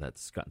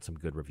that's gotten some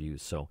good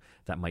reviews, so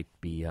that might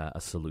be a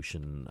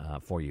solution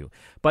for you.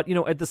 But,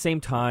 at the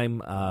same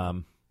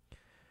time,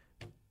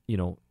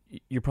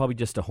 you're probably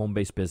just a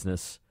home-based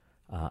business.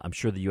 I'm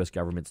sure the U.S.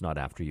 government's not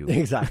after you.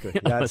 Exactly.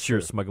 Unless you're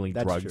smuggling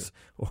drugs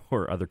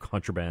or other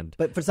contraband.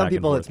 But for some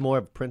people, it's more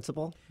of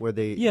principle where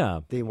they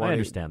want I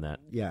understand that.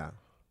 Yeah.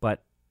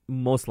 But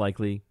most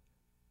likely,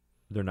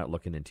 they're not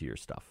looking into your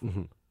stuff.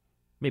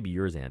 Maybe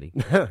yours, Andy.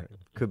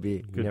 Could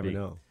be. You never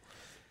know.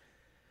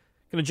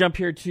 Going to jump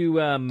here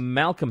to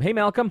Malcolm. Hey,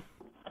 Malcolm.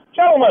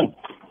 Gentlemen.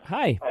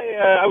 Hi.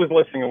 I was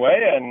listening away,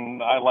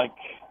 and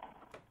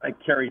I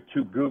carry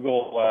two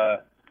Google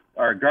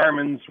our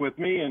Garmin's with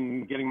me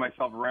and getting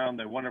myself around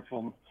the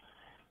wonderful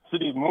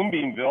city of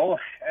Moonbeamville.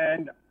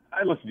 And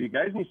I listened to you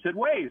guys, and you said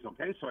Waze,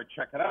 okay? So I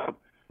check it out.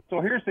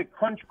 So here's the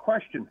crunch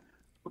question.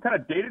 What kind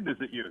of data does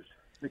it use?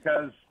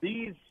 Because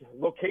these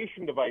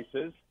location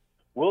devices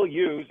will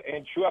use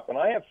and chew up. And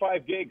I have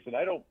 5 gigs, and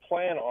I don't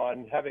plan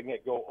on having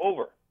it go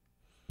over.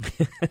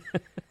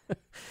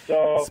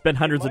 So spend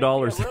hundreds of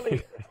dollars.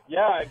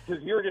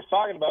 Because you were just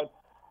talking about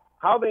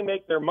how they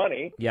make their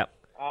money. Yep.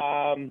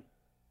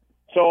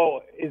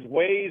 So is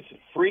Waze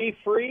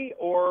free,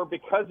 or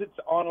because it's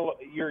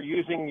you're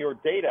using your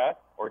data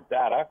or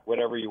data,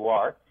 whatever you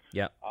are,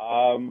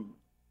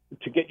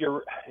 to get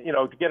to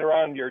get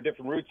around your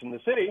different routes in the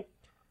city?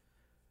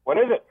 What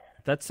is it?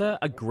 That's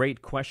a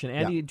great question,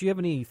 Andy. Do you have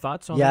any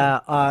thoughts on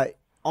that? Yeah.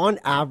 On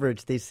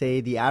average, they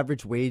say the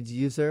average Waze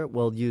user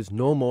will use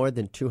no more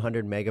than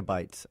 200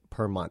 megabytes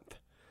per month.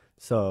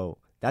 So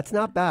that's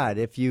not bad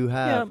if you're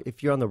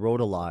on the road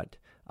a lot.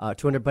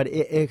 200, but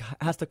it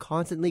has to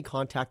constantly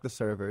contact the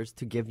servers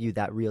to give you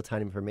that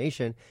real-time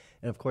information,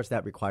 and of course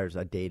that requires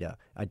a data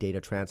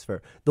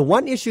transfer. The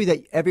one issue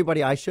that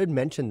I should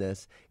mention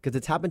this because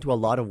it's happened to a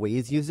lot of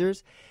Waze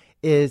users,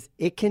 is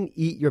it can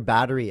eat your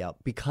battery up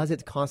because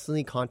it's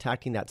constantly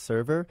contacting that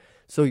server.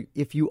 So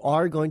if you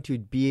are going to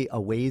be a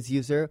Waze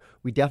user,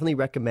 we definitely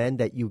recommend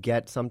that you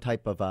get some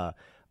type of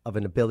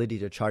an ability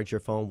to charge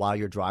your phone while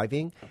you're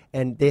driving.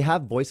 And they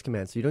have voice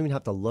commands, so you don't even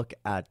have to look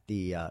at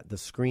the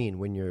screen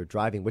when you're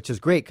driving, which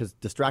is great because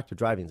distracted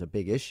driving is a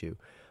big issue.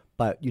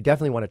 But you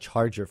definitely want to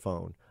charge your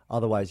phone.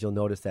 Otherwise, you'll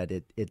notice that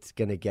it's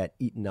going to get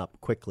eaten up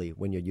quickly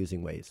when you're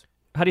using Waze.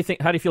 How do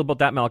you feel about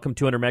that, Malcolm?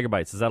 200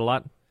 megabytes, is that a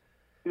lot?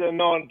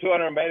 No,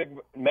 200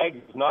 meg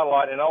is not a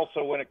lot. And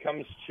also when it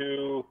comes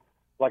to,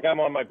 like I'm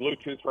on my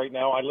Bluetooth right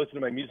now, I listen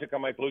to my music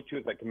on my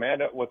Bluetooth, I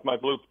command it with my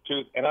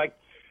Bluetooth, and I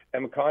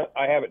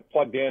have it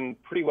plugged in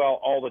pretty well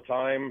all the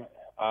time,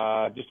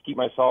 just to keep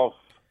myself,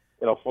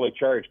 fully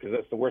charged, because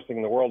that's the worst thing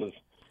in the world is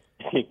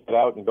to get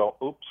out and go,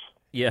 oops.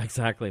 Yeah,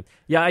 exactly.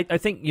 Yeah, I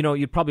think,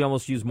 you'd probably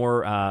almost use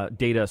more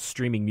data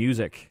streaming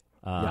music,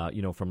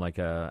 from like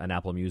an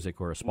Apple Music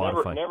or a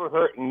Spotify.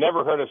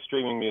 Never heard of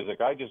streaming music.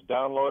 I just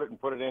download it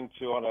and put it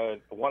on a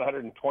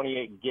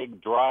 128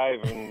 gig drive,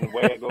 and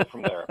away I go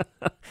from there.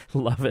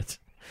 Love it.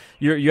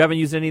 You haven't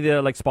used any of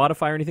the, like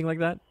Spotify or anything like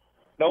that?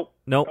 Nope.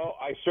 No,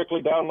 I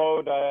strictly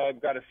download.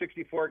 I've got a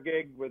 64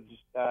 gig with.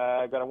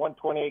 I've got a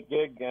 128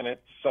 gig, and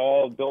it's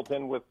all built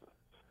in with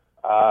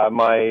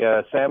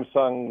my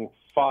Samsung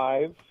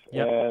 5.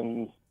 Yep.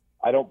 And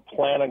I don't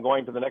plan on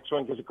going to the next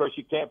one because, of course,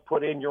 you can't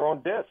put in your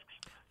own discs.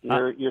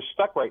 You're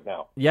stuck right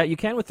now. Yeah, you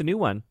can with the new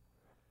one.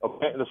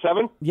 Okay, the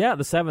 7? Yeah,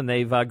 the 7.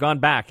 They've gone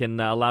back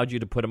and allowed you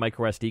to put a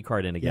micro SD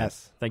card in again.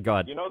 Yes. Thank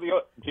God. Do you know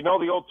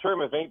the old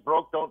term, if ain't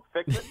broke, don't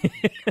fix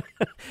it?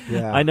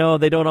 Yeah. I know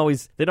they don't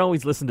always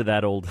listen to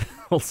that old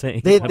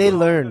saying. They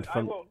learned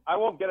from. I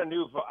won't get a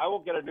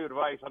new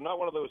device. I'm not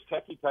one of those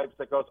techie types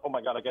that goes, oh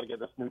my God, I got to get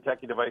this new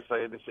techie device.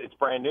 It's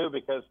brand new,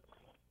 because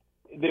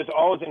there's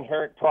always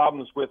inherent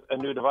problems with a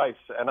new device.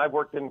 And I've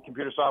worked in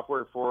computer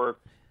software for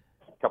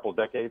a couple of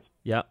decades.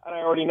 Yeah. And I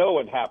already know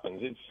what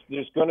happens.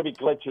 There's going to be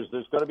glitches.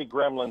 There's going to be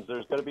gremlins.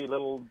 There's going to be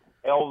little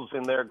elves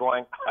in there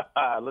going,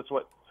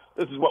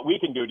 this is what we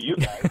can do to you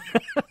guys.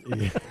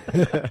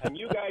 And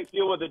you guys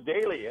deal with it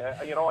daily,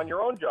 on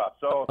your own job.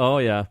 So. Oh,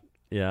 yeah.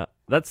 Yeah.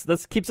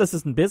 That's keeps us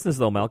in business,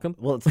 though, Malcolm.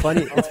 Well, it's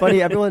funny. It's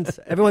funny. Everyone's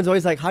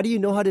always like, "How do you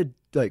know how to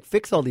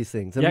fix all these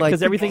things?" And Yeah,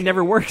 because everything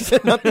never works.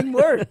 nothing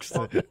works.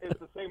 Well, it's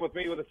the same with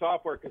me with the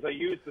software because I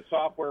use the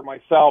software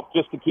myself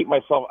just to keep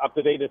myself up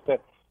to date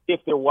if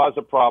there was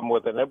a problem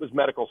with it. And it was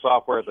medical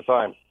software at the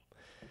time.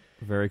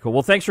 Very cool.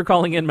 Well, thanks for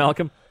calling in,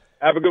 Malcolm.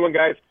 Have a good one,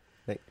 guys.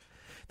 Thanks.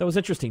 That was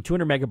interesting.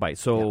 200 megabytes.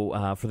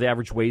 So for the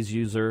average Waze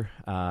user,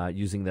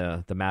 using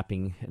the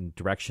mapping and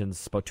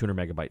directions, about 200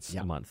 megabytes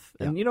a month.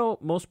 And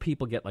most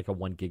people get like a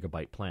 1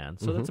 gigabyte plan,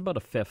 so that's about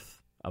a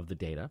fifth of the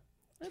data.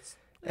 That's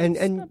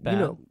not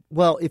bad.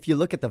 Well, if you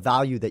look at the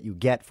value that you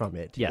get from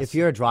it, Yes. if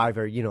you're a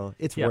driver,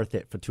 it's worth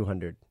it for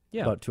 200.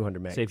 Yeah. About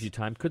 200 megs. Saves you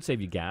time. Could save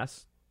you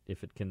gas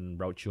if it can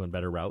route you on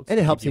better routes. And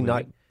it helps you Keep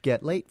not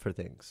get late for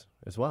things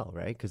as well,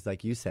 right? Because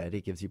like you said,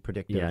 it gives you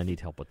predictive. Yeah, I need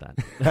help with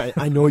that.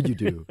 I know you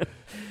do.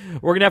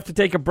 We're going to have to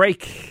take a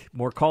break.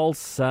 More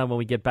calls when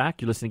we get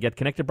back. You're listening to Get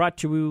Connected, brought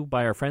to you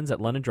by our friends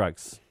at London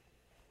Drugs.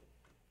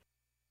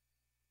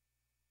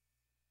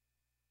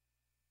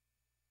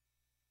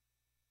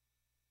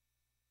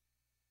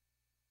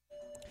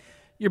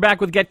 You're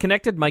back with Get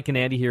Connected. Mike and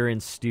Andy here in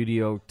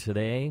studio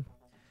today.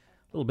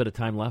 A little bit of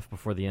time left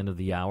before the end of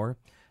the hour.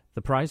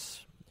 The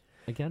prize,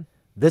 again?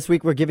 This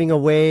week we're giving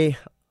away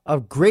a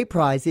great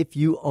prize if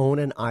you own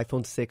an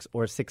iPhone 6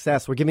 or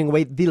 6S. We're giving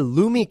away the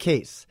Lumi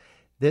case.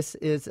 This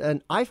is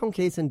an iPhone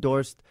case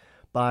endorsed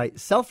by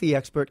selfie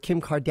expert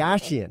Kim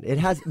Kardashian. It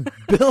has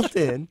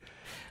built-in...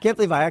 Can't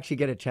believe I actually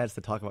get a chance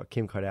to talk about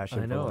Kim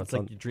Kardashian. I know, it's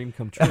like your dream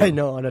come true. I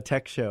know, on a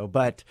tech show.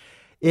 But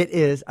it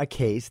is a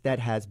case that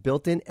has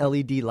built-in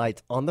LED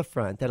lights on the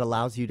front that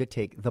allows you to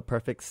take the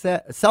perfect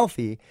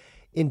selfie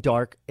in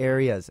dark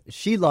areas.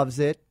 She loves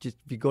it. Just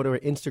if you go to her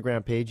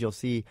Instagram page, you'll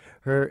see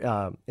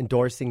her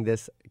endorsing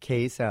this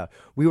case.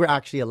 We were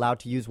actually allowed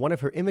to use one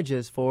of her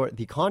images for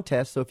the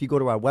contest. So if you go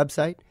to our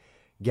website,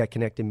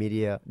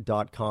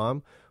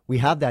 getconnectedmedia.com, we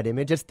have that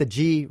image. It's the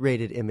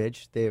G-rated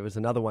image. There was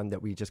another one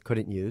that we just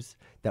couldn't use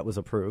that was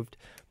approved.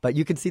 But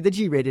you can see the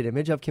G-rated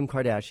image of Kim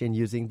Kardashian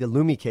using the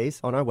Lumi case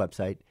on our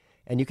website,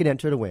 and you can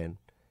enter to win.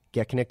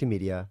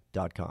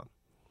 getconnectedmedia.com.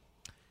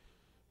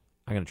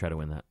 I'm going to try to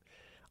win that.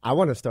 I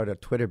want to start a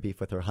Twitter beef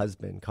with her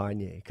husband,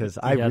 Kanye, because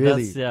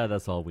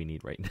that's all we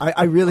need right now.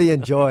 I really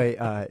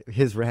enjoy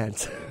his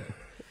rants.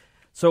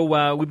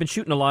 So we've been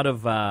shooting a lot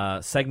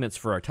of segments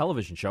for our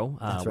television show,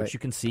 which you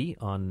can see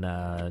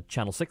on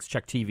Channel 6,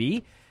 Check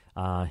TV,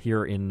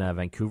 here in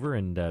Vancouver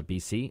and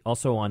BC.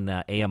 Also on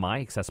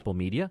AMI, Accessible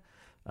Media,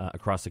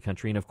 across the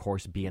country. And, of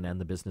course, BNN,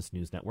 the Business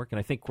News Network. And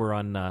I think we're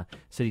on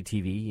City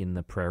TV in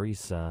the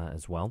prairies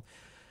as well.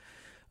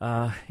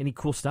 Any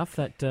cool stuff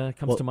that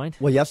comes to mind?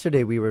 Well,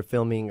 yesterday we were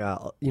filming,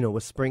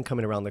 with spring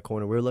coming around the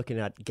corner, we were looking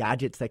at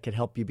gadgets that could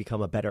help you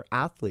become a better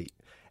athlete.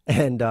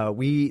 And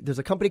there's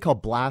a company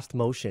called Blast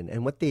Motion,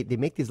 and what they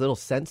make these little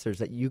sensors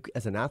that you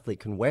as an athlete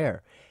can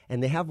wear.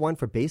 And they have one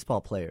for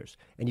baseball players.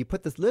 And you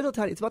put this little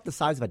tiny, it's about the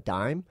size of a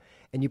dime,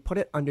 and you put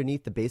it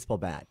underneath the baseball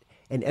bat.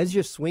 And as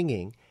you're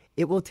swinging,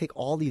 it will take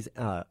all these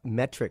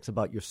metrics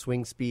about your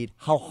swing speed,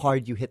 how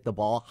hard you hit the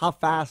ball, how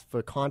fast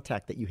for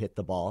contact that you hit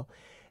the ball.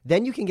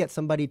 Then you can get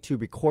somebody to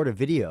record a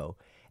video,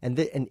 and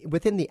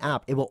within the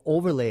app, it will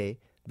overlay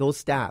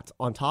those stats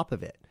on top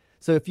of it.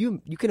 So if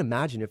you can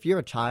imagine, if you're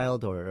a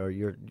child or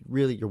you're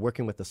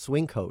working with a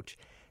swing coach,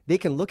 they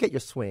can look at your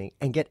swing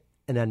and get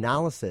an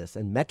analysis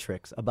and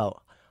metrics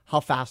about how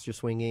fast you're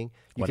swinging.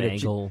 What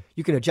angle.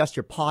 You can adjust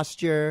your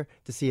posture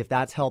to see if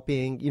that's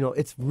helping.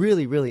 It's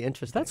really, really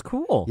interesting. That's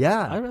cool.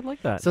 Yeah. I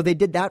like that. So they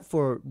did that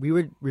we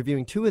were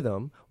reviewing two of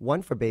them,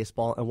 one for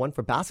baseball and one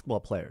for basketball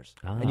players.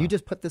 And you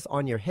just put this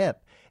on your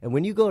hip. And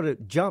when you go to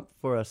jump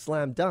for a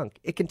slam dunk,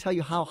 it can tell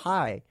you how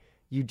high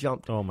you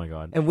jumped. Oh, my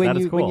God. And when that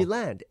is cool. when you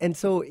land. And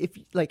so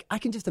I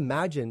can just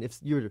imagine if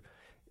you're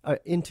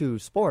into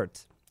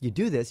sports, you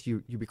do this,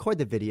 you record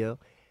the video,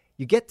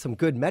 you get some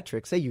good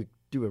metrics, say you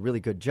do a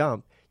really good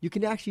jump, you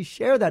can actually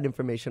share that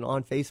information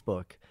on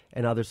Facebook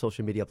and other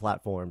social media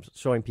platforms,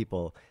 showing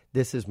people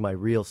this is my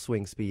real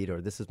swing speed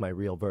or this is my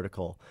real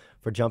vertical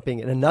for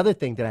jumping. And another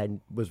thing that I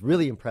was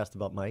really impressed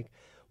about, Mike,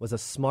 was a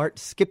smart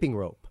skipping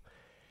rope.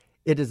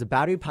 It is a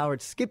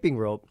battery-powered skipping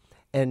rope,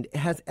 and it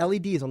has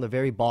LEDs on the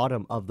very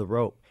bottom of the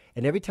rope.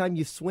 And every time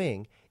you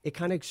swing, it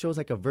kind of shows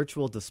like a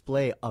virtual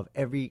display of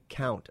every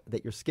count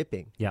that you're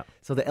skipping. Yeah.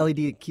 So the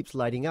LED keeps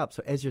lighting up.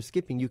 So as you're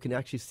skipping, you can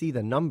actually see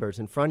the numbers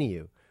in front of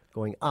you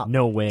going up.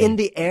 No way. In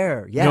the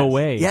air. Yes. No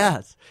way.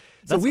 Yes.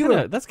 So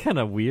that's kind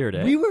of weird,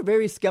 eh? We were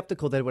very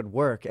skeptical that it would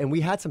work, and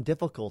we had some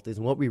difficulties.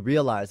 And what we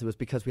realized, it was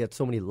because we had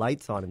so many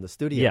lights on in the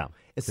studio. Yeah.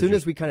 As soon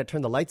as we kind of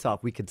turned the lights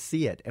off, we could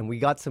see it, and we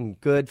got some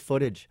good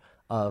footage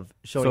of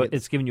showing So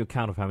it's giving you a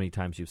count of how many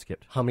times you've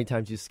skipped. how many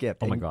times you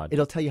skipped. Oh, my And God.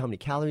 It'll tell you how many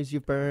calories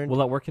you've burned. Will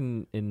that work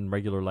in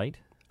regular light?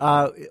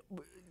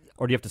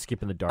 Or do you have to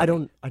skip in the dark? I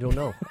don't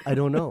know. I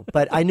don't know.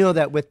 But I know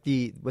that with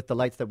the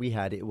lights that we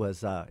had, it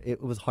was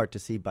hard to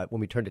see. But when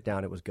we turned it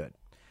down, it was good.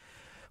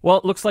 Well,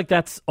 it looks like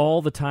that's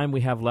all the time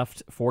we have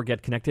left for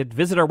Get Connected.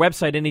 Visit our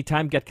website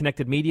anytime,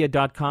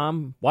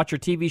 getconnectedmedia.com. Watch our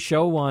TV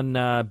show on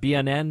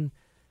BNN,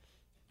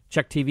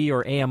 Check TV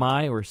or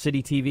AMI or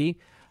City TV.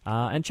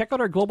 And check out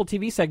our Global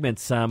TV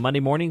segments Monday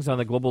mornings on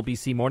the Global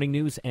BC Morning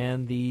News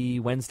and the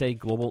Wednesday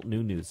Global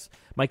Noon News.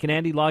 Mike and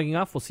Andy logging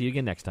off. We'll see you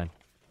again next time.